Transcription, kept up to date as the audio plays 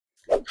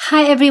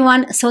Hi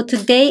everyone, so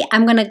today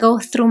I'm gonna go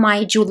through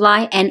my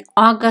July and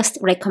August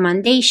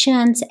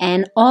recommendations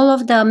and all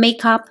of the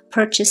makeup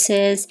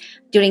purchases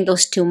during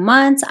those 2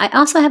 months. I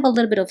also have a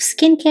little bit of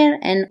skincare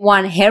and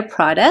one hair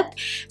product.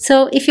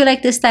 So if you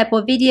like this type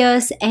of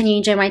videos and you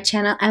enjoy my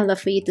channel, I would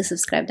love for you to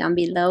subscribe down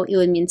below. It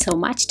would mean so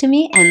much to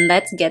me, and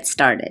let's get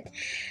started.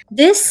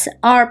 These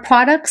are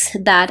products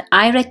that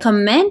I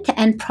recommend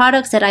and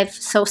products that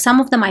so some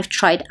of them I've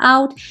tried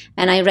out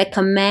and I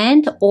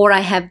recommend, or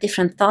I have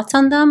different thoughts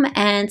on them,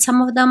 and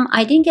some of them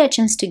I didn't get a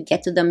chance to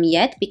get to them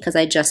yet because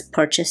I just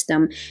purchased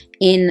them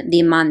in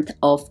the month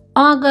of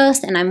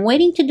August, and I'm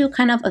waiting to do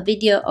kind of a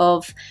video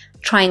of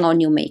trying on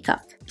new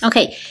makeup.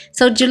 Okay,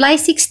 so July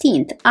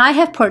 16th, I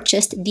have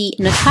purchased the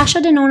Natasha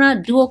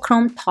Denona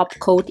Duochrome Top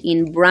Coat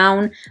in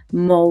Brown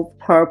Mauve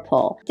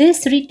Purple.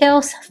 This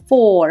retails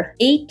for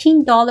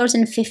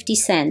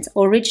 $18.50,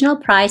 original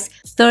price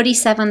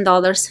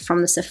 $37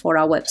 from the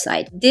Sephora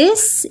website.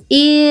 This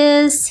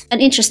is an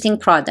interesting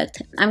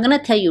product. I'm gonna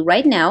tell you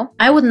right now,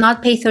 I would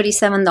not pay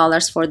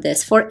 $37 for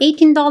this. For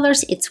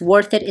 $18, it's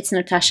worth it. It's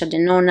Natasha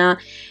Denona.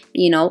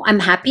 You know,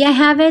 I'm happy I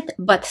have it,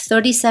 but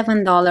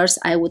 $37,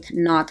 I would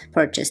not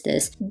purchase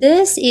this.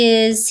 This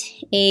is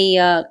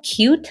a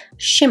cute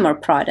shimmer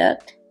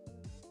product,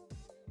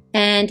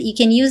 and you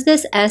can use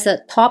this as a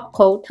top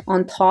coat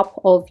on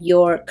top of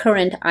your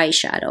current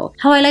eyeshadow.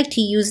 How I like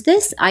to use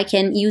this, I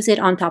can use it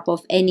on top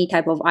of any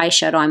type of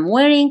eyeshadow I'm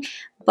wearing,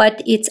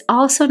 but it's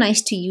also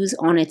nice to use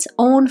on its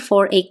own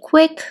for a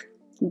quick,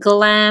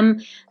 glam,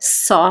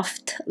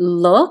 soft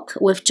look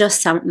with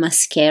just some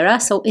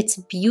mascara. So it's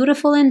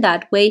beautiful in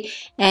that way,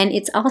 and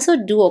it's also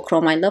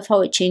duochrome. I love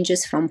how it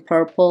changes from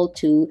purple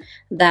to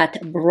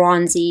that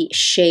bronzy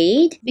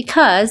shade.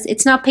 Because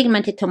it's not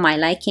pigmented to my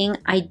liking,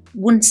 I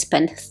wouldn't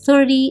spend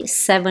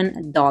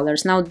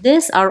 $37. Now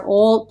these are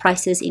all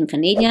prices in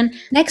Canadian.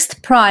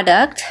 Next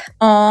product,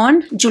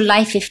 on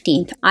July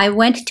 15th, I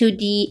went to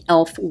the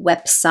e.l.f.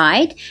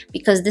 website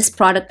because this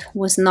product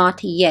was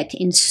not yet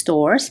in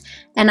stores,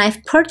 and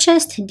I've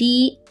purchased the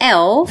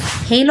e.l.f.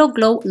 Halo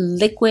Glow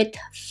Liquid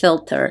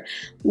Filter.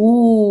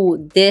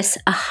 Ooh, this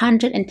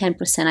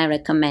 110% I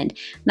recommend.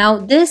 Now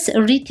this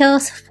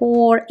retails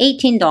for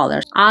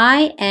 $18.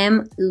 I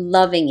am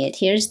loving it.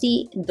 Here's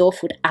the doe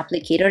foot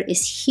applicator.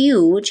 It's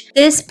huge.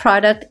 This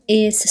product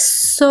is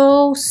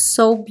so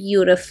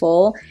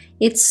beautiful.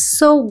 It's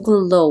so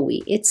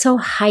glowy, it's so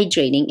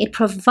hydrating. It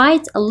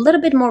provides a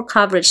little bit more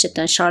coverage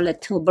than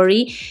Charlotte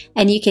Tilbury,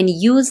 and you can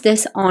use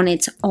this on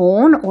its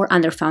own or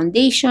under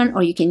foundation,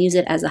 or you can use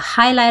it as a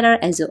highlighter.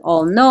 As you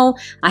all know,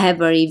 I have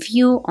a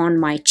review on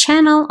my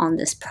channel on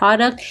this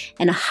product,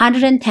 and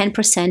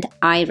 110%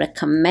 I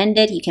recommend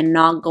it. You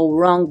cannot go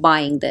wrong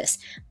buying this.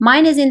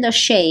 Mine is in the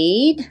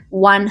shade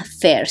One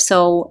Fair,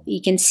 so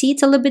you can see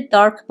it's a little bit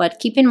dark, but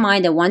keep in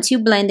mind that once you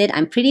blend it,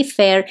 I'm pretty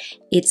fair,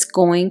 it's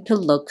going to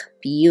look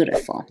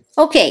beautiful.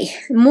 Okay,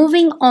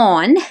 moving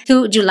on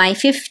to July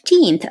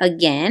 15th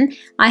again,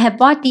 I have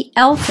bought the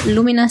e.l.f.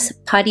 Luminous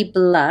Putty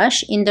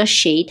Blush in the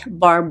shade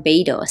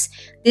Barbados.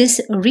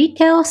 This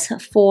retails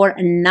for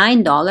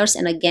 $9,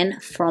 and again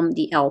from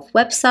the e.l.f.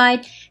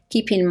 website.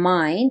 Keep in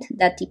mind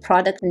that the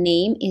product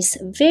name is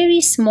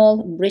very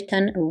small,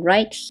 written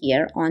right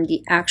here on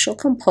the actual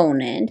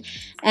component,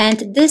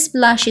 and this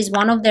blush is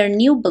one of their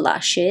new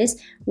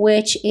blushes,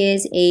 which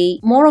is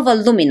more of a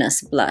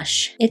luminous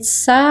blush. It's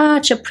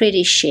such a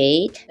pretty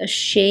shade. The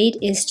shade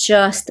is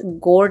just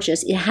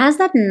gorgeous. It has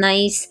that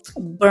nice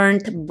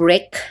burnt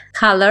brick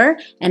color,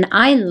 and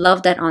I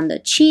love that on the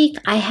cheek.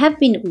 I have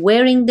been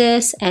wearing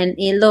this and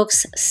it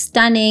looks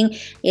stunning.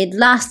 It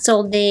lasts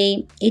all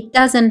day. It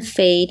doesn't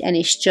fade, and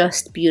it's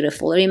just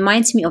beautiful. It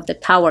reminds me of the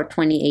Tower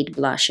 28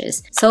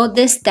 blushes. So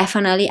this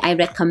definitely I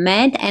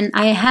recommend, and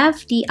I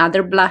have the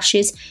other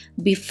blushes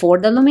before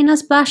the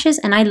luminous blushes,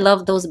 and I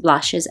love those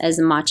blushes as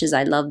much as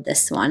I love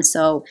this one.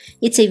 So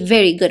it's a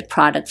very good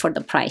product for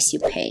the price you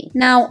pay.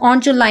 Now on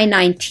July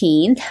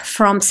 19th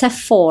from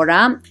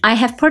Sephora, I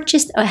have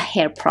purchased a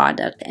hair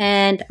product,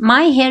 and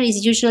my hair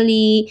is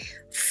usually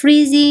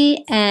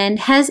frizzy and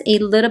has a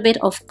little bit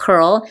of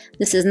curl.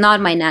 This is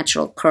not my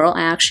natural curl.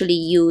 I actually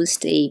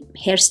used a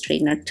hair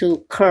straightener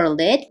to curl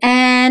it,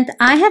 and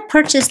I have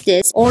purchased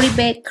this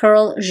Oribe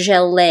Curl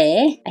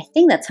Gelee. I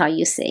think that's how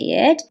you say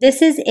it.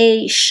 This is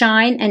a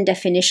shine and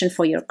definition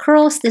for your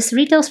curls. This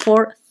retails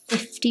for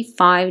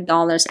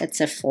 $55 at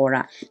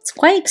Sephora. It's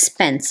quite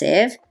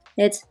expensive.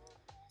 It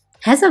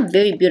has a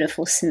very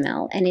beautiful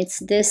smell, and it's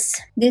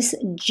this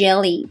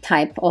jelly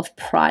type of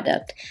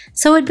product.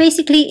 So it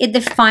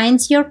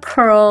defines your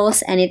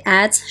curls and it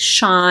adds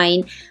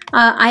shine.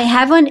 I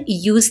haven't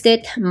used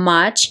it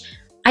much.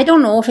 I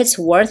don't know if it's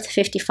worth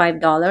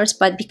 $55,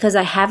 but because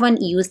I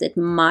haven't used it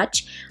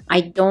much,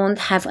 I don't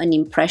have an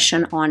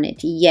impression on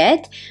it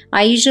yet.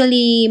 I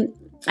usually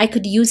I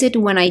could use it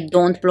when I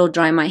don't blow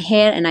dry my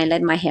hair and I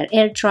let my hair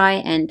air dry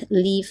and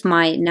leave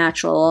my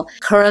natural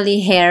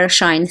curly hair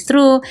shine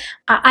through.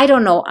 I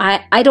don't know.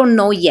 I don't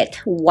know yet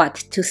what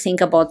to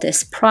think about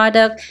this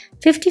product.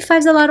 55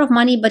 is a lot of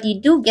money, but you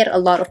do get a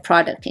lot of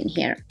product in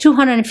here.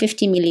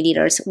 250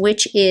 milliliters,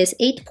 which is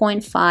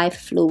 8.5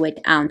 fluid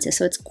ounces.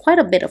 So it's quite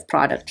a bit of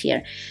product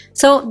here.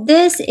 So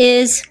this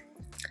is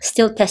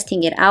still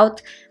testing it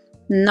out.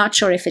 Not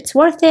sure if it's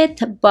worth it,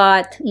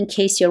 but in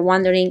case you're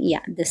wondering,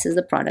 yeah, this is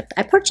the product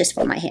I purchased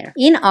for my hair.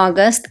 In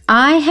August,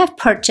 I have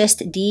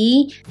purchased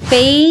the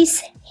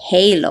Face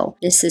Halo.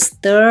 This is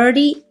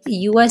 $30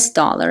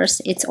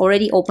 US. It's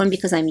already open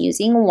because I'm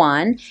using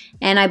one,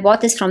 and I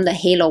bought this from the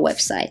Halo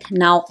website.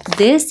 Now,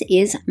 this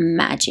is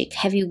magic.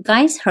 Have you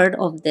guys heard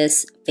of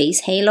this Face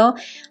Halo?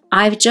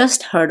 I've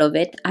just heard of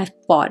it. I've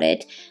bought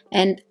it,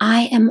 and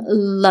I am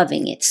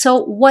loving it.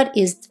 So what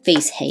is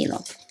Face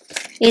Halo?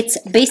 It's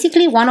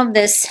basically one of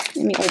this,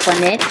 let me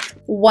open it,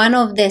 one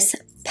of this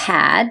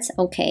pads,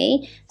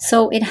 okay?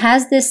 So it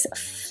has this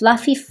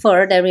fluffy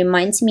fur that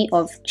reminds me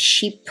of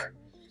sheep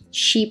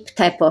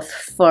type of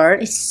fur.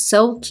 It's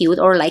so cute,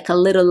 or like a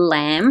little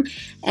lamb,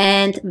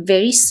 and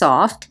very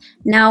soft.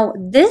 Now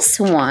this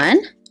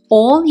one,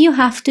 all you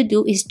have to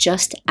do is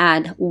just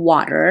add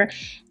water.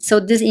 So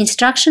these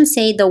instructions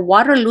say the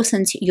water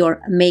loosens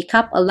your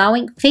makeup,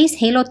 allowing Face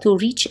Halo to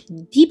reach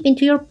deep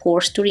into your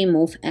pores to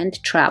remove and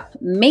trap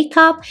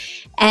makeup.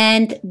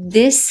 And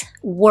this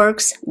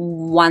works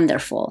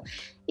wonderful.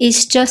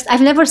 It's just,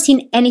 I've never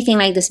seen anything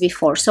like this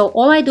before. So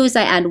all I do is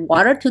I add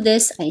water to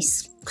this, I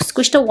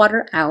squish the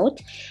water out,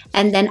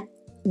 and then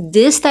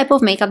this type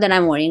of makeup that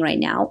I'm wearing right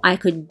now, I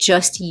could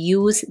just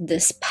use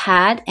this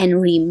pad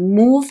and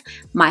remove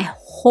my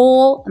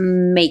whole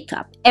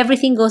makeup.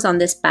 Everything goes on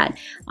this pad.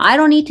 I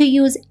don't need to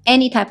use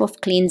any type of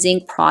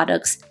cleansing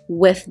products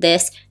with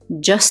this,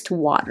 just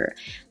water.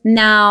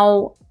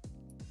 Now,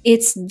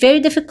 it's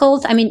very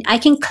difficult. I mean, I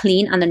can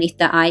clean underneath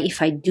the eye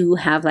if I do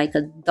have like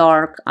a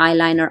dark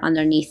eyeliner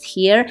underneath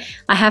here.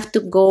 I have to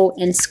go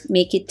and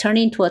make it turn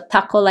into a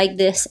taco like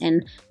this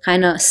and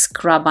kind of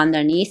scrub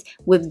underneath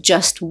with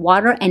just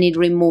water, and it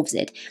removes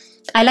it.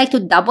 I like to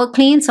double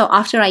clean, so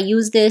after I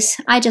use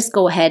this, I just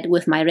go ahead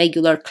with my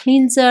regular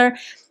cleanser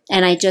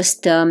and I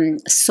just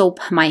soap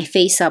my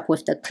face up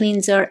with the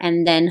cleanser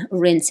and then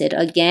rinse it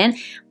again.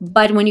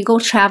 But when you go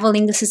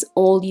traveling, this is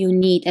all you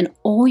need, and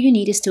all you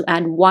need is to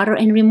add water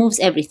and removes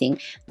everything.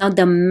 Now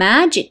the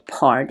magic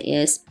part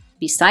is,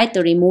 beside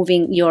the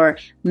removing your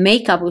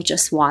makeup with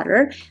just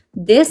water,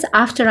 this,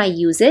 after I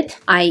use it,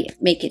 I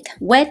make it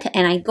wet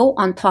and I go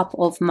on top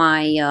of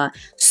my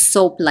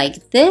soap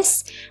like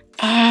this,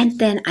 and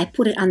then I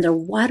put it under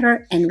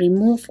water and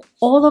remove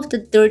all of the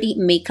dirty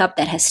makeup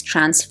that has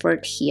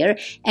transferred here,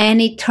 and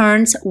it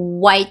turns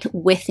white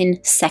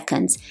within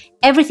seconds.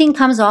 Everything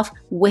comes off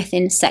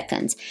within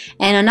seconds.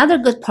 And another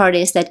good part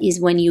is that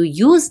when you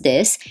use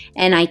this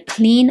and I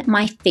clean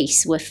my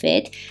face with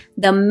it,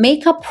 the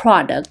makeup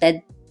product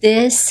that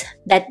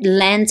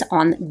lands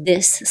on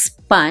this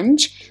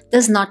sponge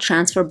does not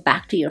transfer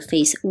back to your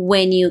face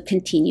when you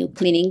continue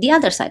cleaning the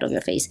other side of your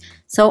face.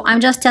 So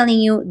I'm just telling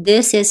you,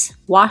 this is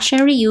wash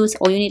and reuse.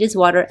 All you need is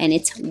water, and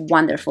it's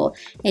wonderful.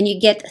 And you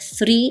get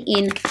 3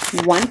 in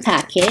 1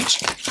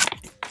 package.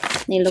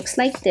 It looks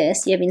like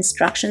this. You have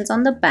instructions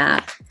on the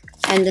back,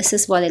 and this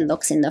is what it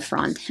looks in the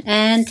front.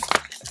 And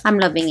I'm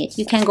loving it.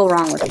 You can't go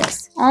wrong with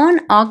this. On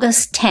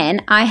August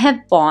 10, I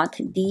have bought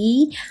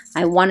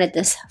I wanted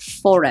this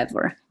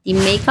forever, the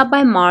Makeup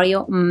by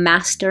Mario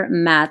Master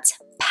Mattes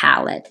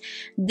palette.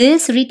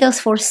 This retails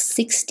for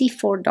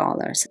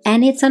 $64,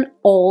 and it's an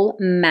all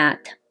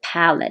matte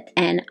palette,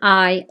 and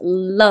I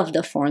love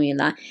the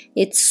formula.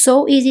 It's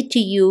so easy to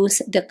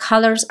use. The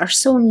colors are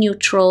so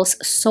neutrals,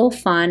 so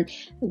fun,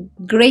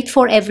 great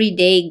for every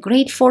day,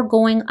 great for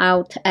going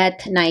out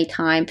at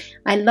nighttime.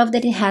 I love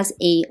that it has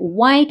a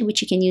white,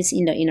 which you can use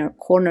in the inner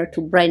corner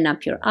to brighten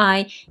up your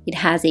eye. It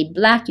has a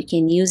black, you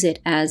can use it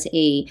as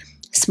a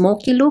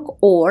smoky look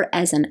or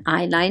as an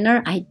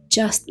eyeliner. I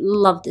just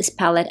love this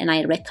palette, and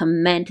I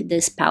recommend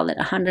this palette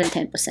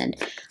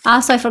 110%.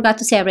 Also, I forgot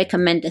to say I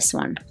recommend this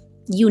one.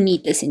 You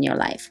need this in your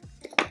life.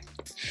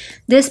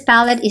 This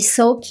palette is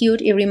so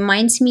cute. It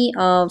reminds me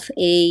of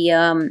a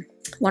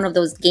one of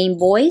those Game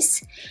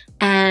Boys,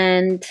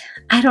 and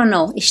I don't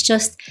know, it's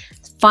just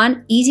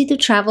fun, easy to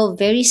travel,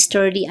 very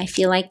sturdy. I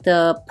feel like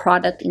the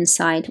product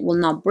inside will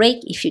not break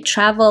if you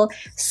travel.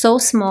 So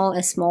small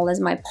as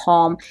my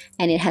palm,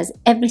 and it has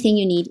everything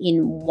you need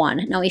in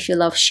one. Now, if you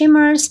love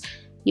shimmers,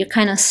 you're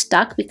kind of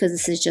stuck because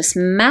this is just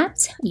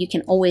matte. You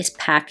can always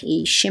pack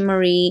a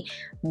shimmery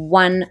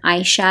one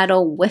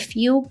eyeshadow with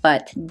you,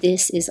 but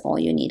this is all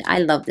you need. I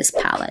love this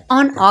palette.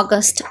 On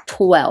August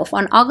 12,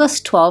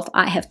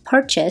 I have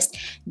purchased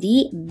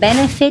the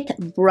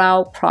Benefit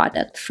Brow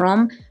product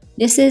from,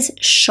 this is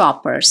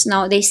Shoppers.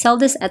 Now, they sell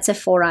this at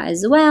Sephora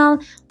as well,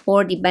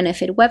 or the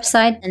Benefit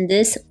website, and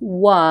this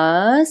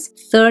was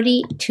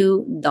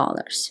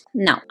 $32.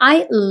 Now,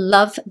 I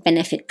love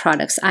Benefit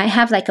products. I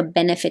have like a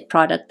Benefit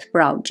product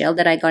brow gel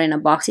that I got in a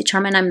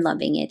BoxyCharm, and I'm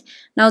loving it.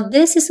 Now,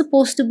 this is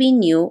supposed to be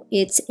new.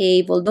 It's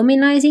a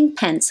volumizing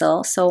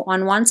pencil. So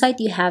on one side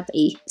you have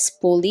a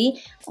spoolie,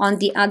 on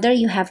the other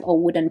you have a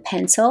wooden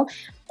pencil.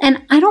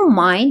 And I don't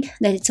mind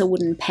that it's a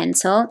wooden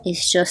pencil.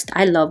 It's just,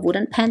 I love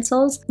wooden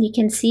pencils. You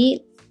can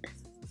see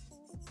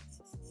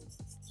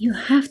you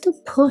have to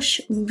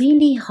push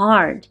really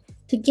hard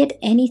to get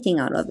anything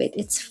out of it.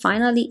 It's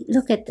finally,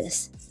 look at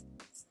this.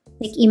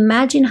 Like,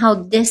 imagine how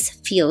this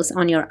feels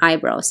on your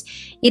eyebrows.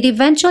 It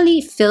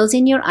eventually fills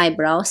in your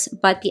eyebrows,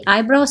 but the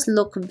eyebrows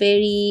look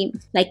very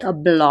like a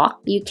block.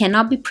 You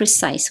cannot be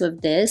precise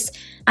with this.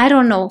 I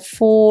don't know,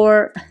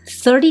 for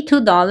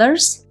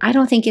 $32, I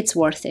don't think it's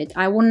worth it.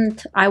 I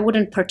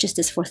wouldn't purchase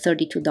this for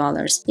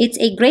 $32. It's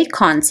a great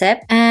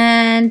concept,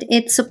 and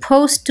it's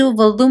supposed to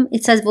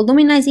it says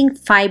volumizing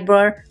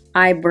fiber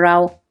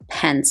eyebrow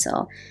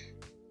pencil.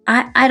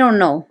 I don't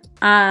know.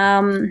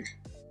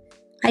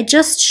 I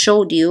just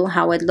showed you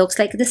how it looks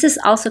like. This is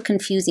also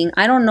confusing.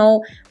 I don't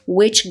know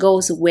which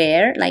goes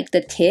where, like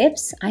the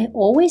tips. I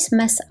always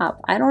mess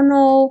up. I don't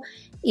know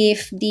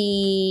if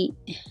the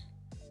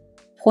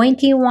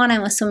pointy one,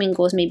 I'm assuming,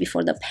 goes maybe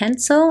for the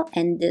pencil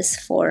and this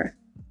for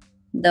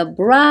the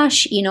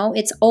brush. You know,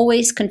 it's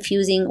always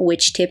confusing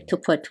which tip to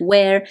put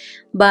where,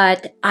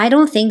 but I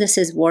don't think this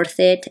is worth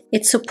it.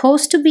 It's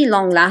supposed to be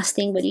long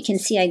lasting, but you can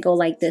see I go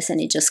like this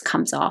and it just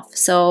comes off.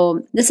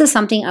 So this is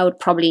something I would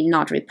probably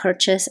not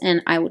repurchase,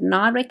 and I would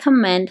not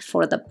recommend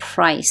for the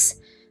price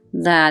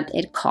that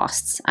it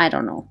costs. I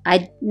don't know.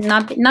 I'm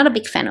not a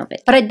big fan of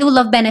it, but I do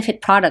love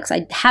Benefit products.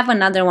 I have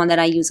another one that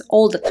I use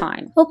all the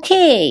time.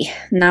 Okay,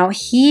 now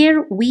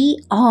here we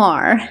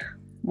are.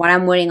 What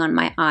I'm wearing on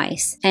my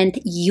eyes, and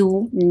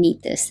you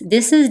need this.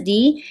 This is the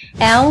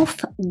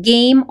e.l.f.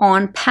 Game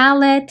On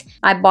palette.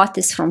 I bought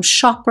this from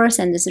Shoppers,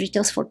 and this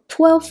retails for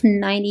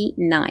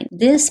 $12.99.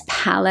 This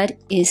palette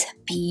is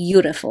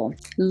beautiful.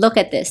 Look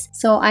at this.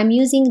 So I'm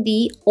using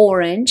the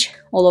orange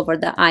all over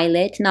the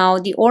eyelid. Now,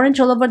 the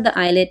orange all over the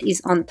eyelid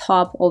is on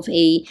top of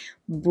a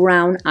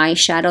brown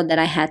eyeshadow that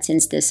I had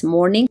since this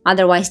morning.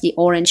 Otherwise, the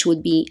orange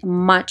would be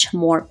much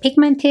more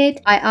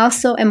pigmented. I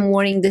also am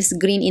wearing this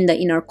green in the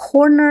inner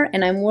corner,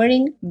 and I'm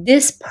wearing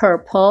this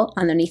purple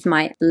underneath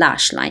my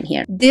lash line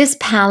here. This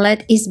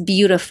palette is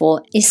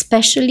beautiful,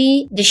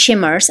 especially the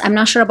shimmers. I'm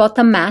not sure about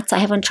the mattes. I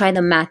haven't tried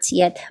the mattes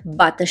yet,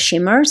 but the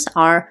shimmers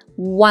are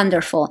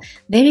wonderful.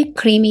 Very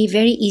creamy,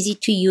 very easy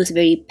to use,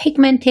 very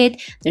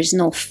pigmented. There's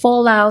no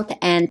fallout,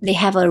 and they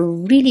have a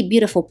really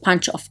beautiful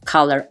punch of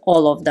color,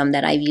 all of them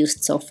that I've used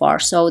so far.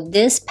 So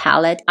this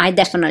palette I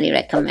definitely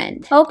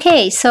recommend.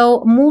 Okay,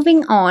 so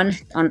moving on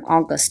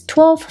August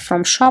 12th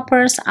from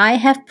Shoppers, I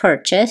have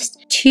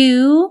purchased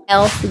two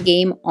e.l.f.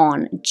 Game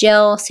On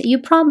gels. You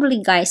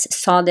probably guys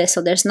saw this,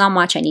 so there's not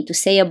much I need to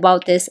say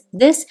about this.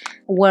 This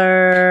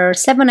were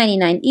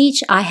 $7.99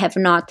 each. I have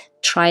not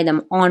tried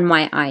them on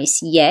my eyes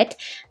yet,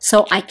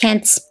 so I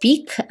can't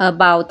speak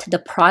about the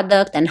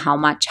product and how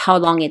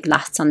long it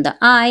lasts on the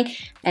eye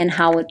and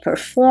how it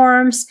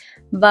performs,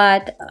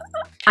 but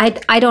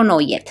I don't know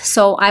yet.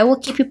 So I will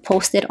keep you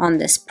posted on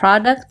this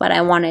product, but I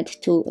wanted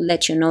to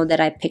let you know that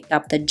I picked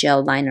up the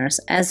gel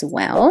liners as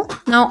well.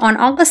 Now on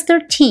August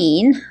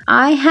 13,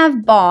 I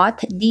have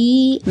bought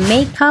the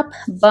Makeup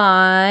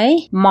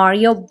by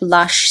Mario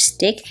blush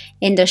stick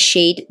in the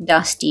shade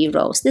Dusty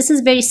Rose. This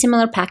is very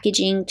similar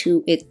packaging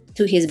to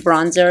his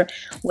bronzer,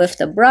 with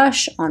the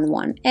brush on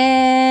one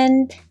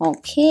end,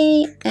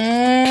 okay,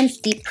 and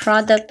the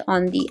product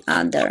on the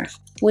other,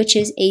 which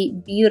is a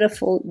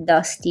beautiful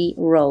dusty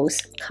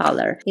rose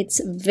color.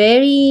 It's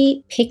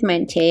very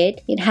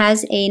pigmented. It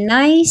has a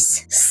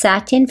nice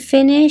satin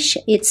finish.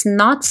 It's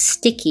not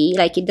sticky,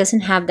 like it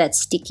doesn't have that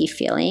sticky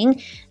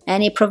feeling.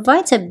 And it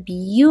provides a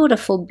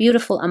beautiful,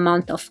 beautiful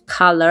amount of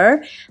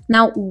color.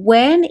 Now,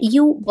 when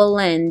you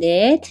blend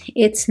it,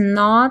 it's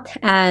not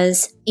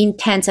as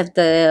intense as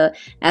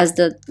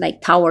the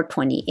like Tower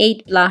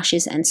 28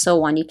 blushes and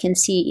so on. You can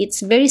see it's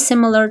very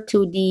similar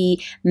to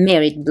the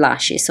Merit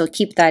blushes, so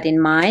keep that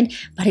in mind.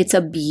 But it's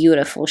a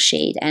beautiful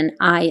shade, and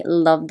I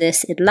love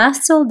this. It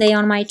lasts all day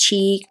on my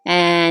cheek,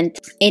 and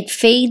it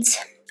fades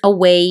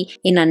away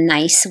in a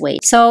nice way.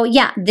 So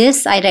yeah,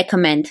 this I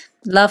recommend.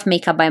 Love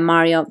Makeup by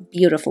Mario,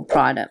 beautiful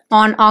product.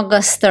 On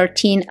August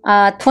 13,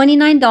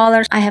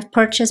 $29, I have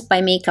purchased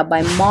by Makeup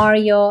by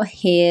Mario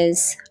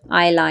his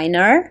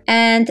eyeliner,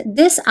 and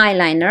this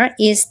eyeliner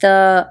is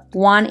the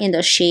one in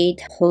the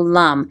shade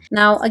Plum.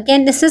 Now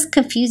again, this is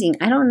confusing.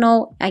 I don't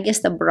know, I guess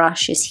the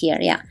brush is here.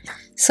 Yeah,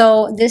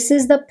 so this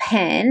is the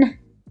pen.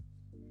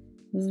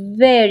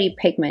 Very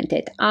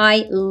pigmented.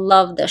 I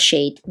love the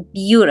shade.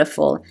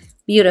 Beautiful,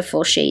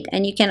 beautiful shade.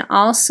 And you can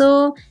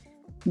also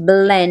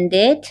blend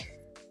it,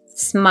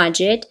 smudge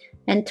it,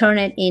 and turn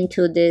it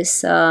into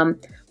this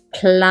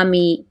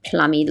plummy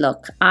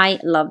look. I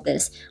love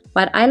this,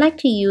 but I like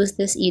to use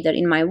this either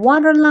in my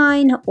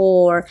waterline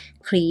or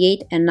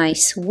create a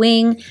nice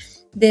wing.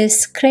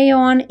 This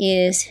crayon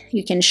is,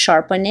 you can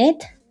sharpen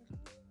it,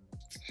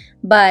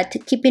 but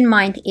keep in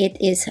mind it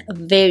is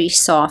very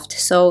soft,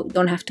 so you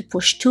don't have to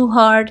push too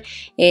hard.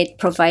 It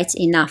provides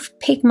enough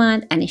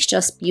pigment and it's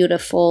just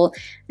beautiful,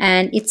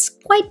 and it's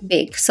quite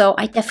big, so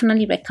I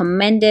definitely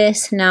recommend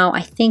this. Now I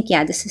think,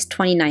 yeah, this is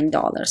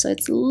 $29, so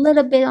it's a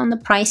little bit on the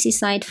pricey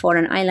side for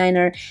an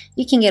eyeliner.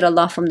 You can get a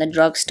lot from the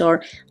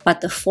drugstore,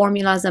 but the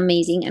formula is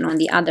amazing. And on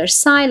the other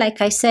side,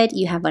 like I said,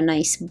 you have a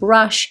nice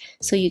brush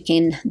so you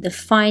can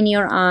define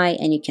your eye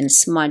and you can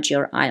smudge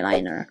your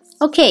eyeliner.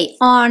 Okay,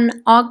 on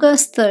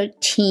August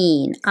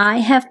 13, I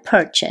have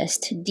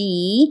purchased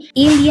the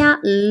Ilia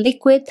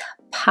Liquid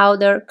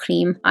Powder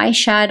Cream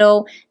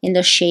Eyeshadow in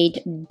the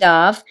shade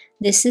Dove.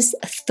 This is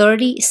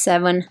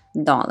 $37.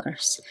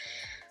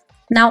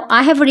 Now,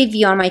 I have a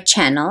review on my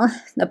channel.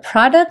 The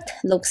product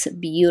looks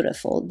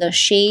beautiful. The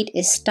shade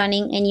is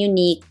stunning and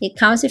unique. It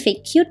comes with a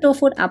cute doe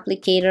foot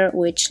applicator,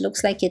 which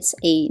looks like it's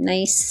a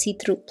nice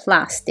see-through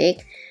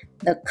plastic.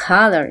 The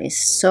color is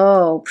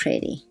so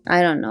pretty.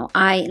 I don't know.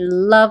 I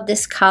love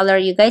this color.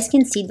 You guys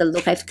can see the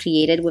look I've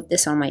created with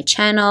this on my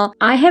channel.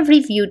 I have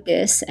reviewed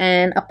this,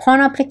 and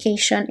upon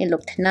application, it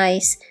looked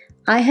nice.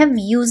 I have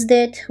used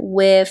it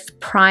with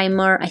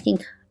primer. I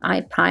think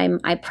eye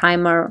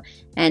primer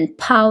and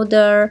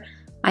powder,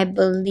 I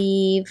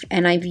believe.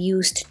 And I've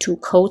used 2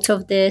 coats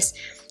of this.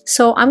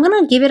 So I'm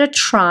going to give it a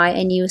try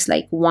and use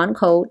like 1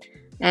 coat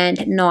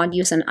and not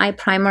use an eye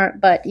primer,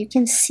 but you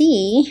can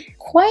see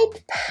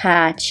quite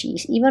patchy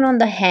even on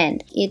the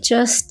hand.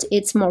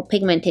 It's more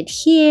pigmented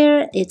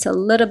here, it's a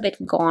little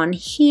bit gone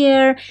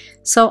here,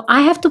 so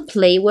I have to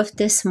play with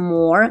this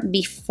more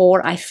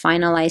before I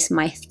finalize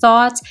my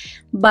thoughts.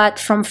 But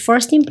from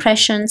first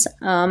impressions,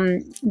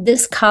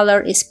 this color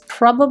is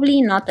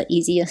probably not the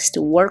easiest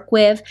to work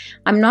with.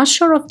 I'm not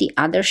sure of the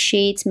other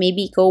shades.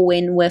 Maybe go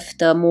in with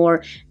the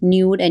more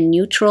nude and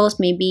neutrals.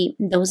 Maybe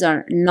those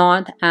are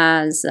not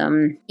as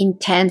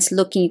intense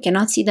looking. You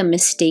cannot see the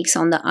mistakes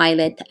on the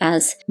eyelid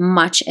as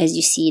much as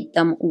you see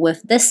them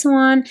with this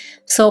one.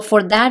 So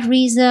for that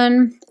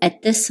reason,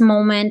 at this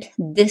moment,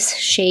 this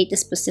shade, the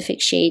specific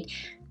shade,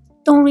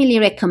 don't really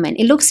recommend.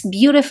 It looks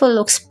beautiful,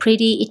 looks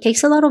pretty. It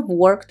takes a lot of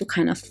work to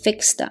kind of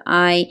fix the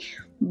eye,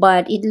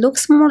 but it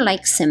looks more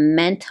like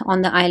cement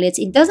on the eyelids.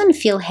 It doesn't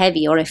feel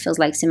heavy or it feels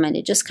like cement.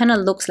 It just kind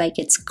of looks like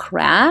it's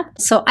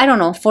cracked. So I don't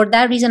know. For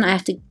that reason, I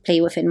have to play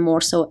with it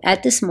more. So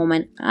at this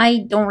moment,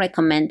 I don't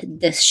recommend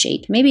this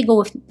shade. Maybe go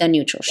with the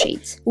neutral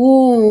shades.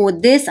 Ooh,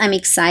 this I'm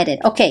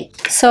excited. Okay,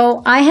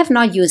 so I have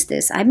not used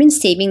this. I've been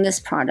saving this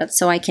product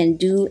so I can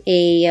do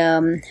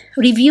a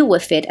review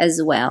with it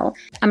as well.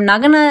 I'm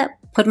not gonna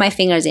put my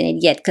fingers in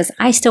it yet because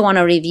I still want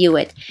to review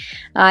it.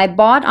 I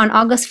bought on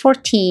August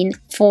 14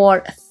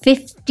 for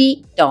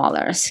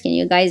 $50. Can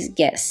you guys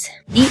guess?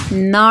 The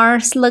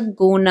Nars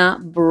Laguna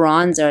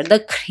bronzer,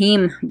 the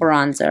cream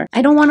bronzer.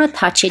 I don't want to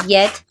touch it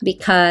yet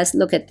because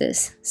look at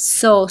this.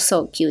 So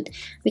cute.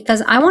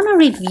 Because I want to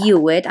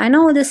review it. I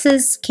know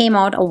this came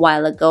out a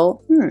while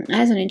ago. It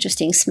has an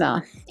interesting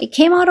smell. It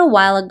came out a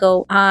while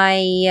ago.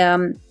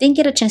 I didn't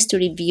get a chance to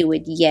review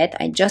it yet.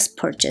 I just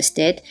purchased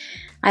it.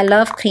 I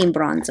love cream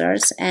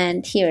bronzers,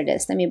 and here it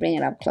is. Let me bring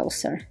it up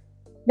closer.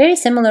 Very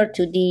similar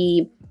to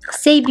the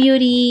Say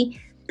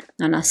Beauty,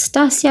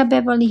 Anastasia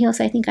Beverly Hills.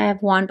 I think I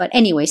have one, but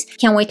anyways,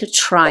 can't wait to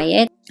try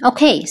it.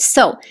 Okay,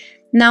 so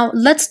now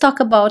let's talk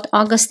about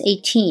August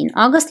 18.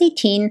 August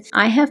 18,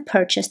 I have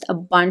purchased a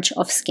bunch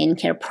of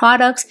skincare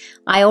products.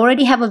 I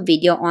already have a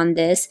video on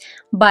this,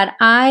 but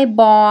I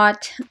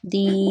bought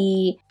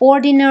the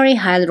Ordinary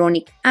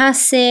Hyaluronic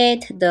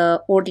Acid,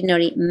 the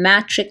Ordinary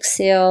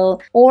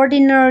MATRIXYL,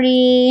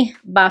 Ordinary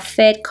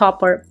Buffet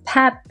Copper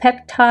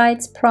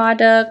Peptides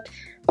product.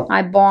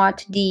 I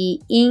bought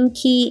the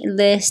INKEY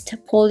List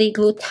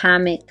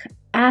Polyglutamic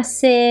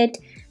Acid,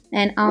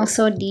 and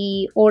also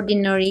the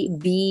Ordinary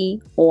Bee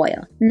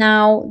Oil.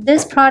 Now,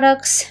 these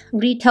products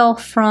retail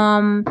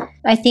from,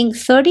 I think,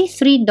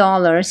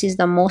 $33 is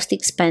the most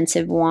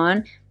expensive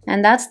one,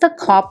 and that's the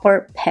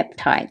Copper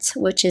Peptides,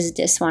 which is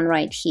this one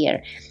right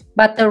here.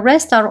 But the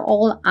rest are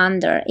all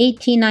under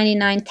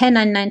 $18.99,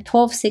 $10.99,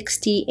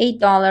 $12.60,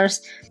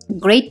 $8.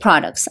 Great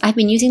products. I've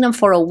been using them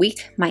for a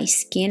week. My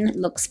skin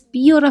looks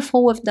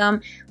beautiful with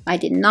them. I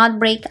did not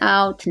break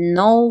out,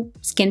 no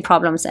skin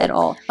problems at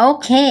all.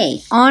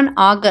 Okay, on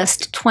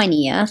August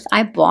 20th,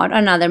 I bought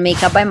another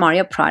Makeup by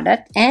Mario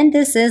product, and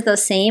this is the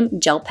same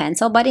gel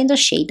pencil but in the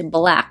shade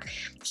black.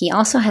 He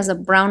also has a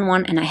brown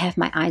one and I have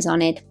my eyes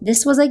on it.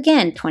 This was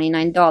again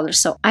 $29,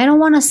 so I don't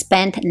want to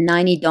spend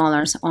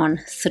 $90 on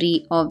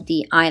 3 of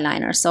the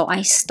eyeliners, so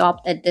I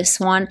stopped at this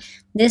one.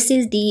 This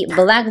is the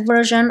black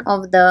version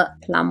of the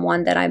Plum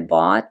one that I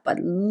bought, but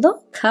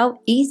look how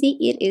easy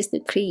it is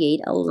to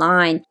create a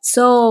line.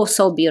 So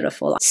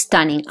beautiful,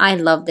 stunning. I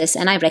love this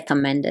and I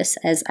recommend this,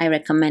 as I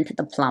recommend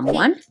the Plum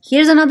one.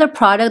 Here's another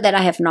product that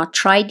I have not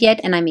tried yet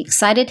and I'm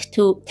excited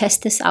to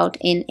test this out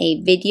in a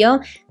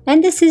video,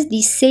 and this is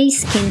the Say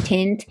Skin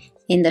Tint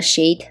in the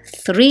shade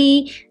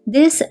 3.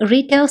 This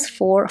retails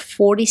for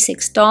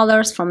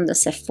 $46 from the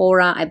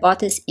Sephora. I bought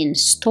this in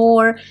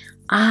store.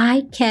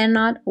 I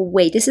cannot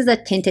wait. This is a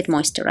tinted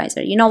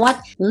moisturizer. You know what?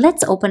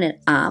 Let's open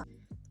it up.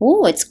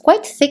 Oh, it's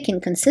quite thick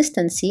in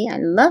consistency. I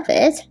love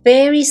it.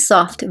 Very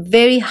soft,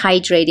 very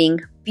hydrating,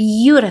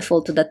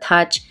 beautiful to the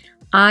touch.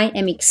 I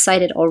am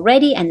excited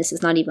already, and this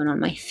is not even on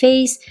my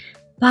face,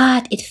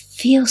 but it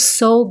feels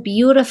so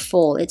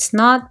beautiful. It's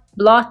not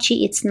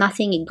blotchy, it's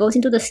nothing. It goes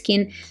into the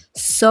skin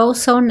so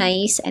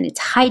nice, and it's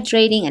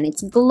hydrating and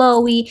it's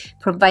glowy,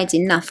 provides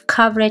enough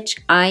coverage.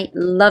 I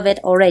love it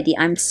already.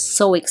 I'm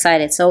so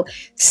excited. So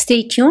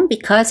stay tuned,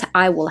 because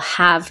I will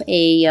have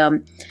a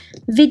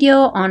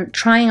video on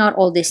trying out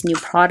all these new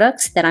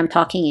products that I'm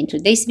talking in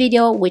today's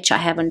video, which I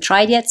haven't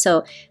tried yet,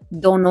 so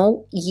don't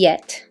know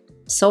yet.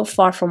 So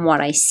far from what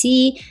I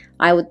see,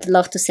 I would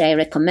love to say I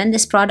recommend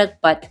this product,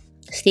 but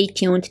stay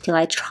tuned till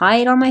I try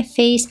it on my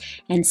face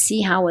and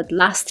see how it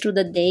lasts through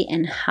the day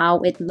and how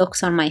it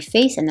looks on my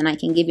face, and then I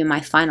can give you my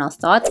final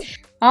thoughts.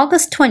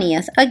 August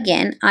 20th,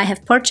 again, I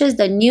have purchased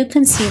the new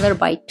concealer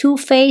by Too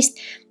Faced.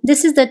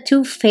 This is the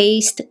Too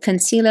Faced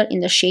concealer in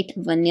the shade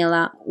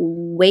Vanilla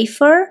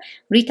Wafer.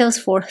 Retails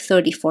for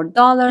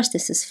 $34.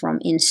 This is from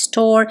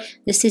in-store.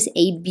 This is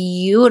a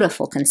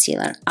beautiful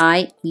concealer.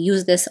 I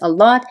use this a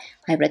lot.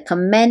 I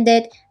recommend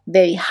it.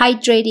 Very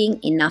hydrating,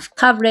 enough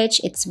coverage,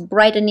 it's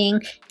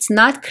brightening, it's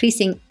not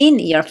creasing in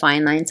your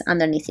fine lines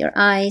underneath your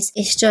eyes.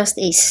 It's just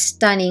a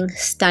stunning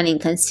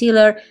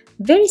concealer.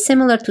 Very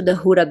similar to the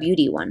Huda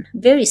Beauty one.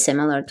 Very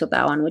similar to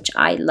that one, which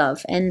I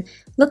love. And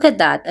look at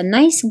that, a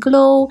nice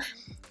glow,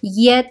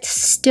 yet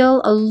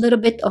still a little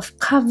bit of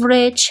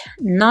coverage,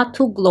 not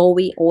too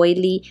glowy,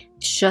 oily,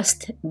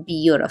 just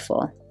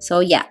beautiful. So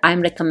yeah,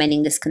 I'm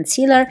recommending this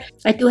concealer.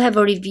 I do have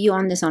a review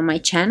on this on my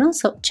channel,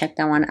 so check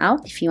that one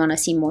out if you want to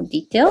see more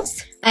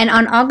details. And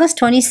on August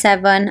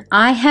 27,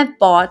 I have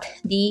bought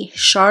the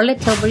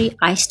Charlotte Tilbury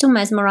Eyes to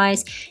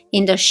Mesmerize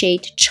in the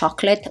shade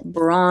Chocolate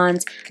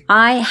Bronze.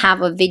 I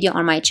have a video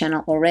on my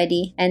channel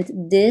already, and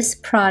this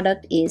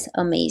product is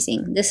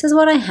amazing. This is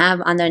what I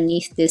have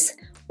underneath this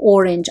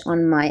orange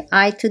on my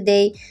eye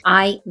today.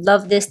 I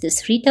love this.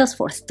 This retails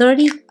for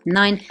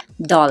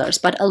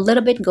 $39, but a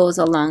little bit goes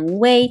a long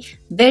way.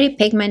 Very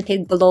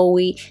pigmented,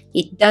 glowy.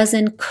 It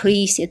doesn't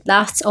crease. It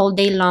lasts all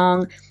day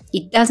long.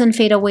 It doesn't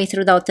fade away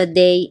throughout the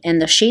day.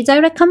 And the shades I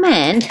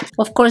recommend,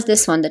 of course,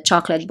 this one, the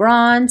Chocolate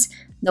Bronze,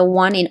 the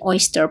one in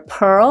Oyster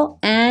Pearl,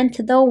 and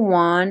the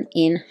one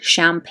in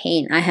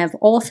Champagne. I have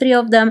all three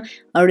of them.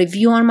 A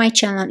review on my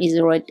channel is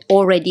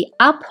already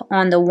up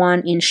on the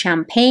one in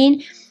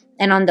Champagne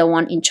and on the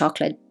one in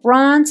Chocolate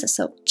Bronze,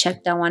 so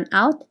check that one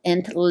out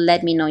and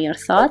let me know your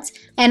thoughts.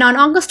 And on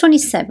August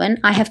 27,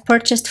 I have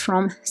purchased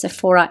from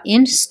Sephora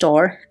in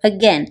store,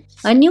 again,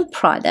 a new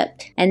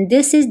product, and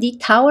this is the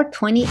Tower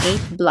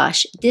 28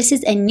 blush. This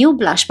is a new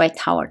blush by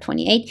Tower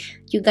 28.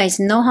 You guys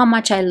know how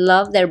much I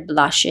love their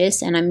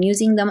blushes, and I'm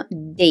using them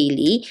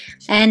daily,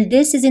 and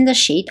this is in the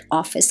shade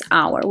Office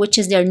Hour, which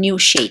is their new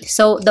shade.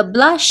 So the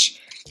blush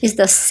is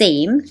the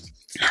same.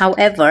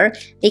 However,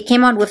 they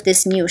came out with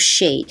this new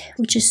shade,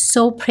 which is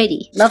so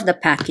pretty. Love the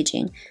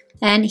packaging.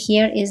 And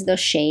here is the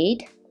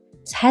shade.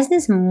 It has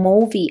this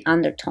mauvey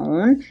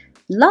undertone.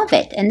 Love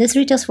it. And this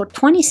retails for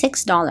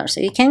 $26,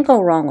 so you can't go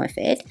wrong with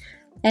it.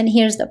 And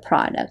here's the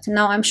product.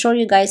 Now, I'm sure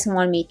you guys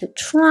want me to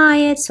try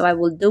it, so I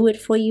will do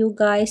it for you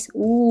guys.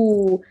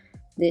 Ooh,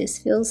 this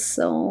feels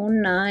so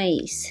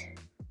nice.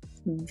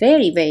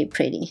 Very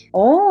pretty.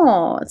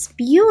 Oh, it's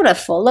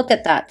beautiful. Look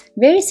at that.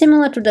 Very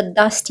similar to the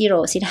Dusty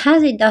Rose. It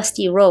has a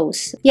Dusty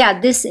Rose.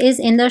 Yeah, this is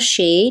in the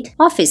shade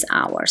Office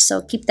Hour,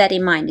 so keep that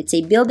in mind. It's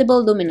a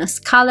buildable luminous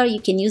color. You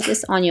can use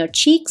this on your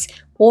cheeks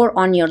or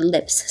on your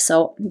lips,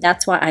 so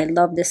that's why I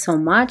love this so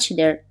much.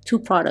 They're two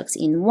products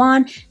in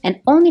one, and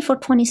only for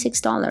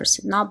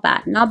 $26. Not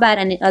bad,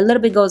 and a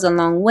little bit goes a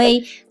long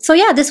way. So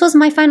yeah, this was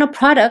my final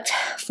product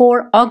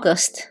for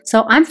August.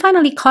 So I'm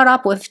finally caught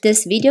up with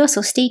this video,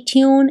 so stay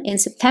tuned. In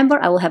September,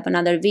 I will have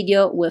another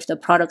video with the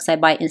products I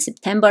buy in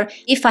September,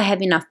 if I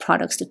have enough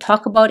products to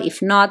talk about.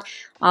 If not,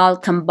 I'll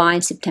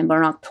combine September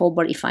and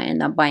October if I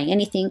end up buying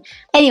anything.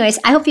 Anyways,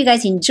 I hope you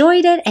guys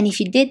enjoyed it, and if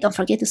you did, don't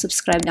forget to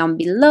subscribe down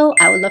below.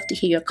 I would love to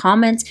hear your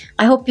comments.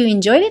 I hope you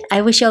enjoyed it.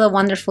 I wish you all a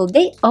wonderful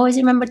day. Always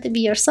remember to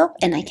be yourself,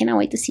 and I cannot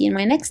wait to see you in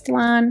my next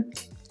one.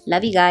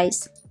 Love you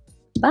guys.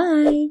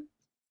 Bye.